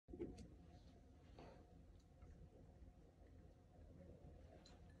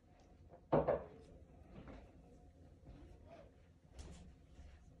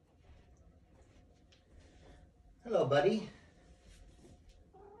go, buddy.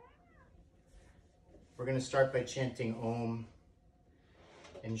 We're going to start by chanting Om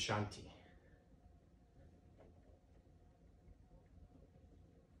and Shanti.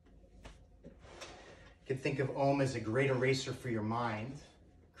 You can think of Om as a great eraser for your mind,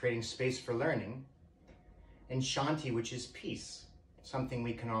 creating space for learning, and Shanti, which is peace, something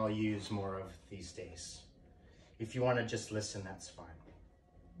we can all use more of these days. If you want to just listen, that's fine.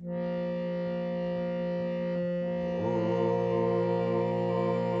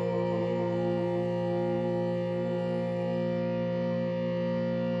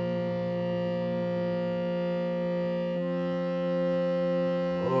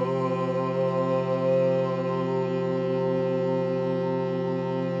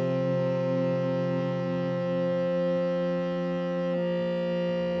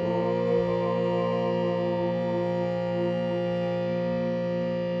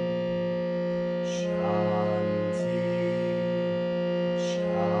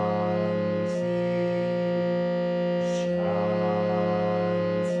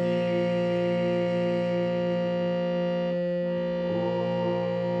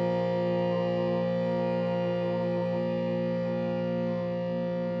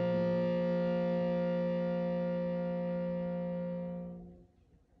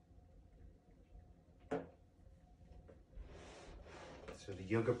 So the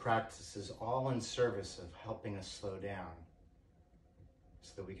yoga practice is all in service of helping us slow down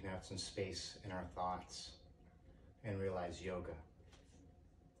so that we can have some space in our thoughts and realize yoga.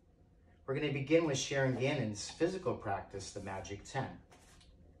 We're going to begin with Sharon Gannon's physical practice, the Magic 10.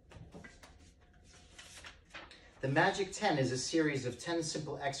 The Magic 10 is a series of 10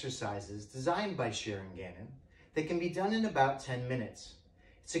 simple exercises designed by Sharon Gannon that can be done in about 10 minutes.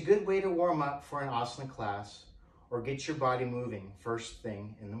 It's a good way to warm up for an asana class or get your body moving first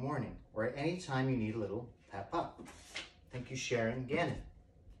thing in the morning, or at any time you need a little pep up. Thank you, Sharon Gannon.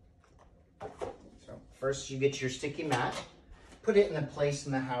 So first you get your sticky mat, put it in a place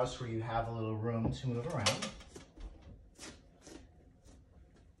in the house where you have a little room to move around.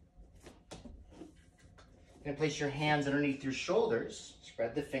 You're gonna place your hands underneath your shoulders,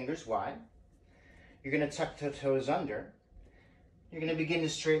 spread the fingers wide. You're gonna tuck the toes under. You're gonna begin to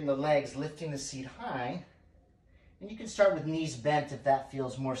straighten the legs, lifting the seat high. And you can start with knees bent if that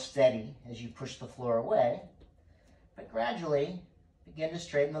feels more steady as you push the floor away. But gradually, begin to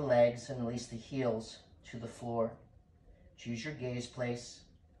straighten the legs and release the heels to the floor. Choose your gaze place.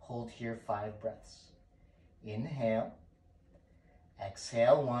 Hold here 5 breaths. Inhale.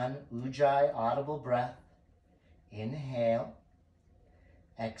 Exhale 1, Ujjayi audible breath. Inhale.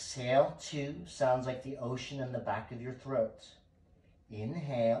 Exhale 2, sounds like the ocean in the back of your throat.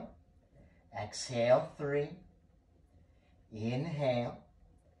 Inhale. Exhale 3. Inhale,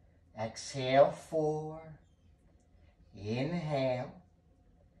 exhale 4, inhale,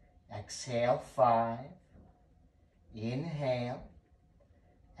 exhale 5, inhale,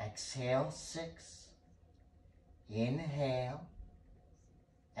 exhale 6, inhale,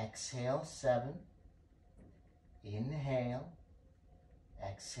 exhale 7, inhale,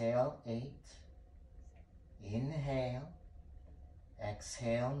 exhale 8, inhale,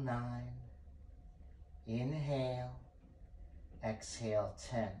 exhale 9, inhale, exhale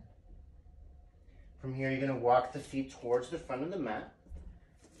 10. From here, you're going to walk the feet towards the front of the mat.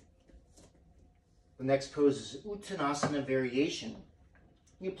 The next pose is Uttanasana variation.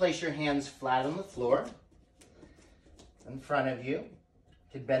 You place your hands flat on the floor in front of you.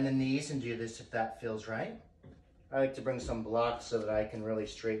 You can bend the knees and do this if that feels right. I like to bring some blocks so that I can really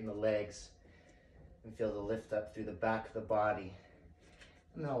straighten the legs and feel the lift up through the back of the body.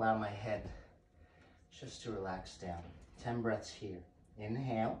 And then allow my head just to relax down. 10 breaths here.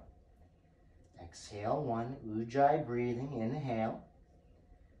 Inhale. Exhale 1, Ujjayi breathing. Inhale.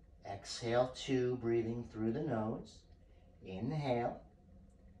 Exhale 2, breathing through the nose. Inhale.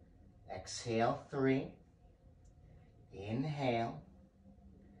 Exhale 3. Inhale.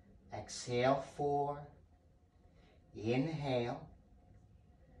 Exhale 4. Inhale.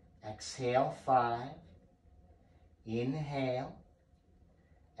 Exhale 5. Inhale.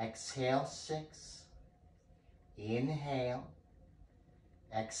 Exhale 6. Inhale,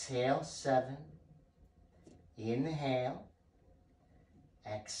 exhale 7, inhale,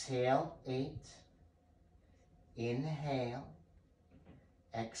 exhale 8, inhale,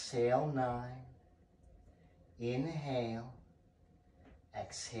 exhale 9, inhale,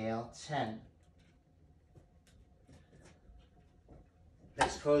 exhale 10.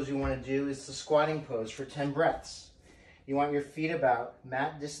 Next pose we want to do is the squatting pose for 10 breaths. You want your feet about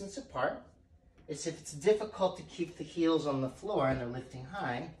mat distance apart. If it's difficult to keep the heels on the floor and they're lifting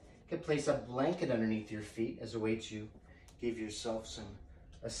high, you You can place a blanket underneath your feet as a way to give yourself some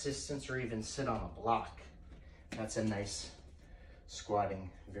assistance, or even sit on a block. That's a nice squatting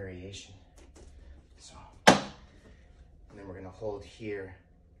variation. So, and then we're gonna hold here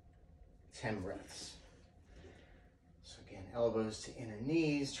 10 breaths. So again, elbows to inner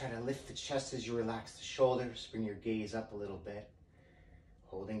knees. Try to lift the chest as you relax the shoulders. Bring your gaze up a little bit.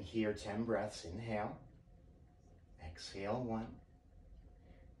 Holding here 10 breaths. Inhale. Exhale, 1.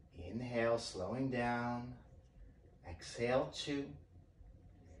 Inhale, slowing down. Exhale, 2.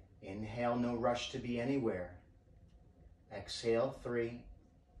 Inhale, no rush to be anywhere. Exhale, 3.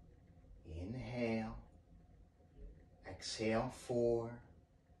 Inhale. Exhale, 4.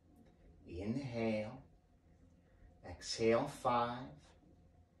 Inhale. Exhale, 5.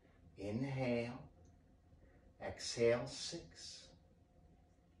 Inhale. Exhale, 6.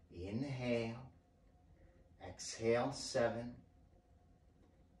 Inhale. Exhale, 7.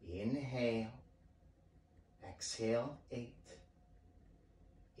 Inhale. Exhale, 8.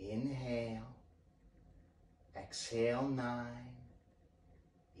 Inhale. Exhale, 9.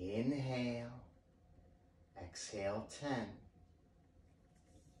 Inhale. Exhale, 10.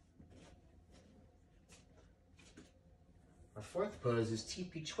 Our fourth pose is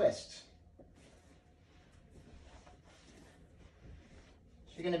teepee twist.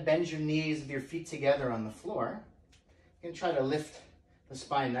 So you're going to bend your knees with your feet together on the floor. You're going to try to lift the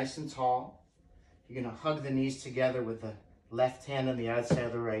spine nice and tall. You're going to hug the knees together with the left hand on the outside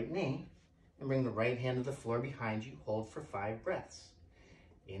of the right knee, and bring the right hand to the floor behind you. Hold for 5 breaths.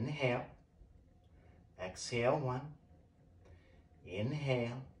 Inhale. Exhale, 1.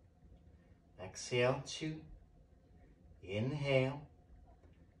 Inhale. Exhale, 2. Inhale.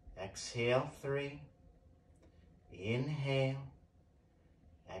 Exhale, 3. Inhale.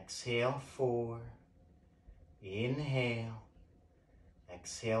 Exhale, 4. Inhale.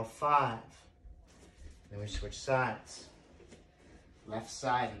 Exhale, 5. Then we switch sides. Left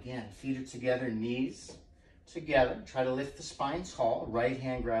side again. Feet are together, knees together. Try to lift the spine tall. Right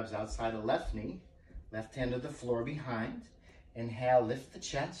hand grabs outside of left knee. Left hand to the floor behind. Inhale, lift the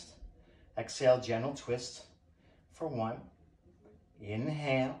chest. Exhale, gentle twist for 1.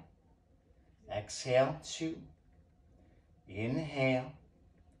 Inhale. Exhale, 2. Inhale.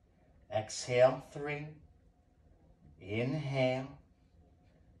 Exhale, 3. Inhale.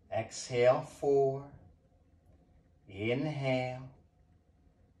 Exhale, 4. Inhale.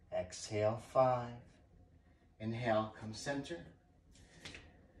 Exhale, 5. Inhale, come center.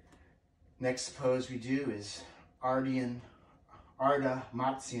 Next pose we do is Ardha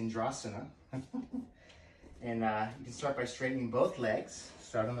Matsyendrasana. And you can start by straightening both legs.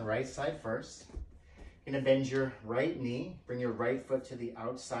 Start on the right side first. You're going to bend your right knee. Bring your right foot to the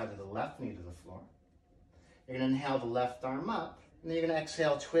outside of the left knee to the floor. You're going to inhale the left arm up. And then you're going to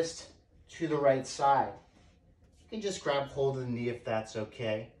exhale, twist to the right side. You can just grab hold of the knee if that's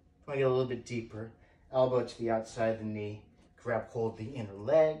okay. If you want to get a little bit deeper, elbow to the outside of the knee. Grab hold of the inner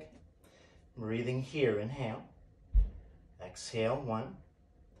leg. Breathing here, inhale. Exhale, 1.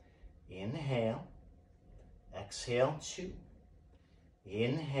 Inhale. Exhale, 2.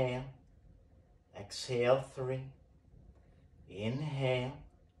 Inhale. Exhale, 3. Inhale.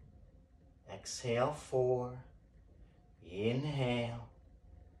 Exhale, 4. Inhale.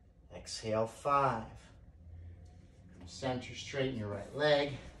 Exhale, 5. From center, straighten your right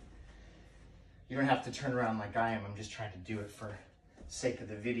leg. You don't have to turn around like I am. I'm just trying to do it for sake of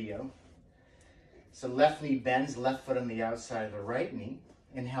the video. So left knee bends, left foot on the outside of the right knee.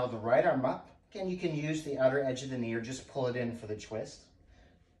 Inhale the right arm up. Again, you can use the outer edge of the knee or just pull it in for the twist.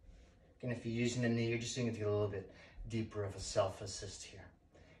 Again, if you're using the knee, you're just doing it to get a little bit deeper of a self-assist here.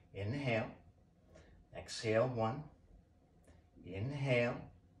 Inhale. Exhale, 1. Inhale.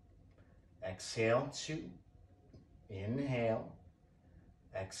 Exhale, 2. Inhale.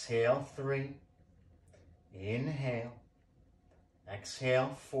 Exhale, 3. Inhale.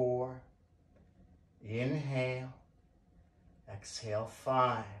 Exhale, 4. Inhale. Exhale,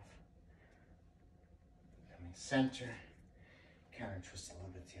 5. Coming center. Counter twist a little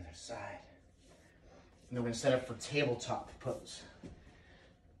bit to the other side. And then we're going to set up for tabletop pose.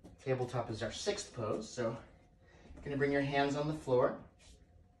 Tabletop is our 6th pose. So you're going to bring your hands on the floor.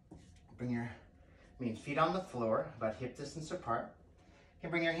 Bring your feet on the floor, about hip distance apart. You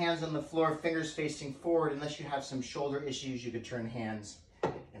can bring your hands on the floor, fingers facing forward. Unless you have some shoulder issues, you could turn hands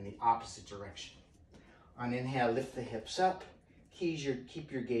in the opposite direction. On inhale, lift the hips up.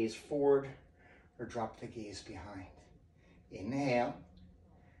 Keep your gaze forward or drop the gaze behind. Inhale.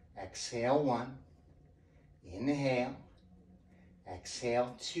 Exhale, 1. Inhale.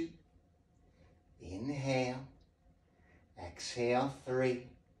 Exhale, 2. Inhale. Exhale, 3.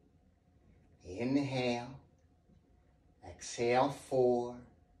 Inhale. Exhale 4.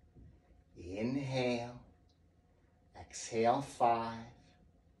 Inhale. Exhale 5.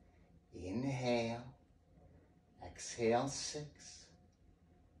 Inhale. Exhale 6.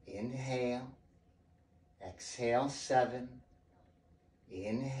 Inhale. Exhale 7.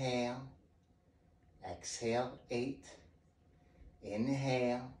 Inhale. Exhale 8.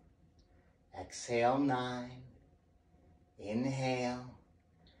 Inhale. Exhale 9. Inhale.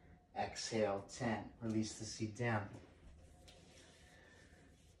 Exhale 10. Release the seat down.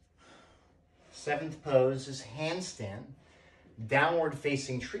 Seventh pose is handstand, downward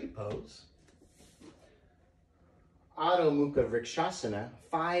facing tree pose. Adho Mukha Vrikshasana,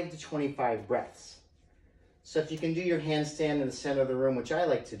 5 to 25 breaths. So if you can do your handstand in the center of the room, which I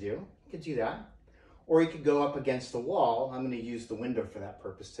like to do, you could do that. Or you could go up against the wall. I'm going to use the window for that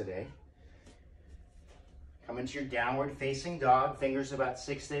purpose today. Come into your downward facing dog, fingers about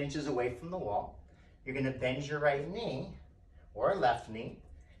 6 to 8 inches away from the wall. You're going to bend your right knee or left knee.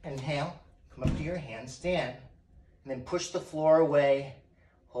 Inhale, come up to your handstand, and then push the floor away.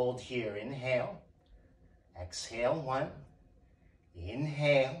 Hold here. Inhale. Exhale 1.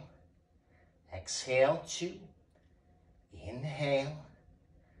 Inhale. Exhale 2. Inhale.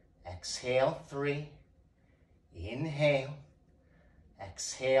 Exhale 3. Inhale.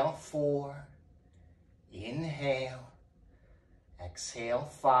 Exhale 4. Inhale. Exhale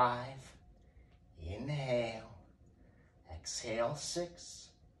 5. Inhale. Exhale 6.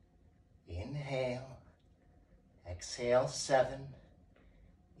 Inhale. Exhale 7.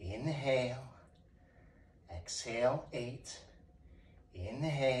 Inhale. Exhale 8.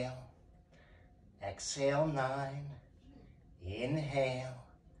 Inhale. Exhale 9. Inhale.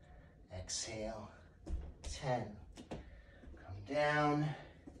 Exhale 10. Come down.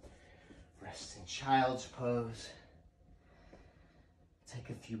 Rest in child's pose. Take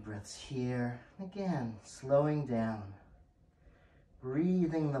a few breaths here. Again, slowing down.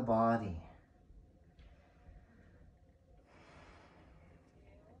 Breathing the body.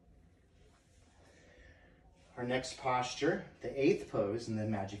 Our next posture, the 8th pose in the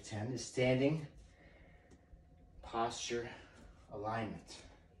Magic 10, is standing posture alignment.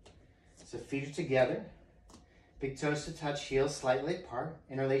 So feet are together, big toes to touch, heels slightly apart.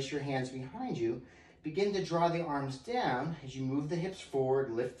 Interlace your hands behind you. Begin to draw the arms down as you move the hips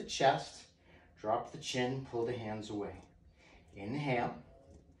forward, lift the chest, drop the chin, pull the hands away. Inhale,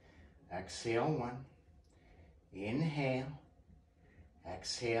 exhale 1, inhale,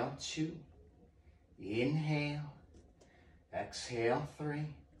 exhale 2, inhale, exhale 3,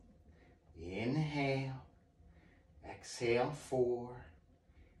 inhale, exhale 4,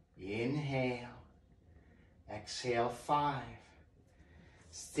 inhale, exhale 5.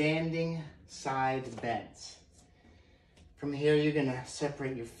 Standing side bends. From here, you're going to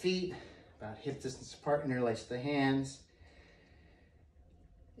separate your feet about hip distance apart, interlace the hands.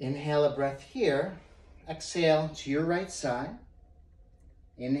 Inhale a breath here. Exhale to your right side.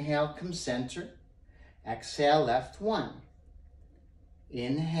 Inhale, come center. Exhale, left 1.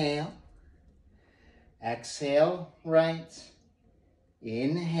 Inhale. Exhale, right.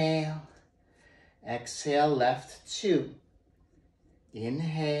 Inhale. Exhale, left 2.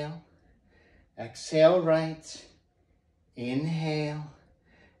 Inhale. Exhale, right. Inhale.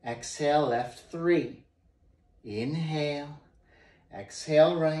 Exhale, left 3. Inhale.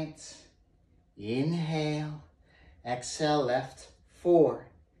 Exhale, right. Inhale. Exhale, left 4.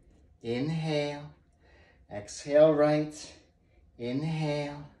 Inhale. Exhale, right.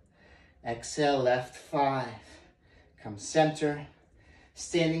 Inhale. Exhale, left 5. Come center.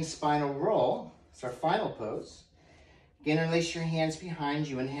 Standing spinal roll. It's our final pose. Again, interlace your hands behind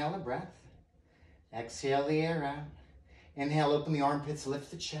you. Inhale a breath. Exhale the air out. Inhale, open the armpits,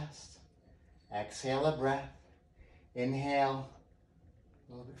 lift the chest. Exhale a breath. Inhale,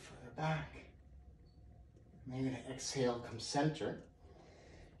 a little bit further back. And then you're going to exhale, come center.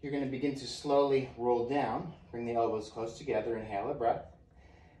 You're going to begin to slowly roll down. Bring the elbows close together. Inhale a breath.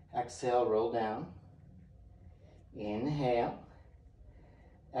 Exhale, roll down. Inhale.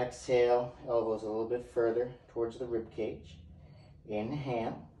 Exhale, elbows a little bit further towards the rib cage.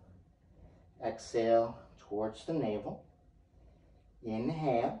 Inhale. Exhale towards the navel.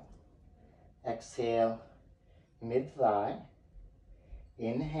 Inhale. Exhale, mid-thigh.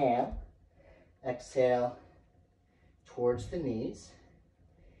 Inhale. Exhale towards the knees.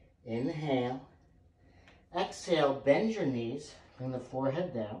 Inhale. Exhale, bend your knees. Bring the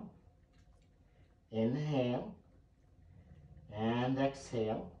forehead down. Inhale. And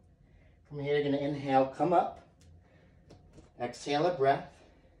exhale. From here, you're going to inhale, come up. Exhale a breath.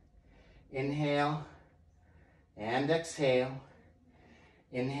 Inhale and exhale.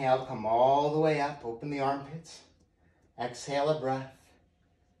 Inhale, come all the way up, open the armpits. Exhale a breath.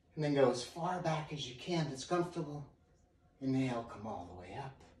 And then go as far back as you can that's comfortable. Inhale, come all the way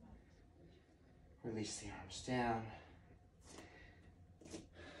up. Release the arms down.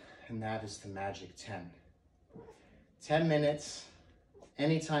 And that is the magic 10. 10 minutes,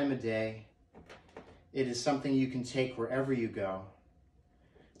 any time of day. It is something you can take wherever you go.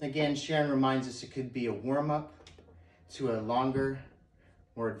 Again, Sharon reminds us it could be a warm-up to a longer,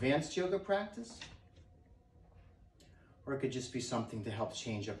 more advanced yoga practice, or it could just be something to help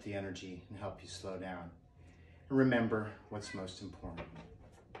change up the energy and help you slow down. And remember what's most important.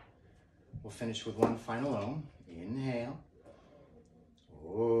 We'll finish with one final Om. Inhale.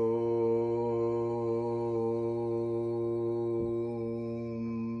 Om.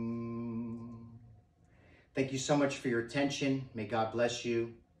 Thank you so much for your attention. May God bless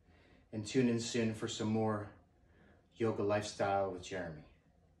you. And tune in soon for some more yoga lifestyle with Jeremy.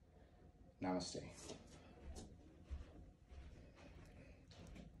 Namaste.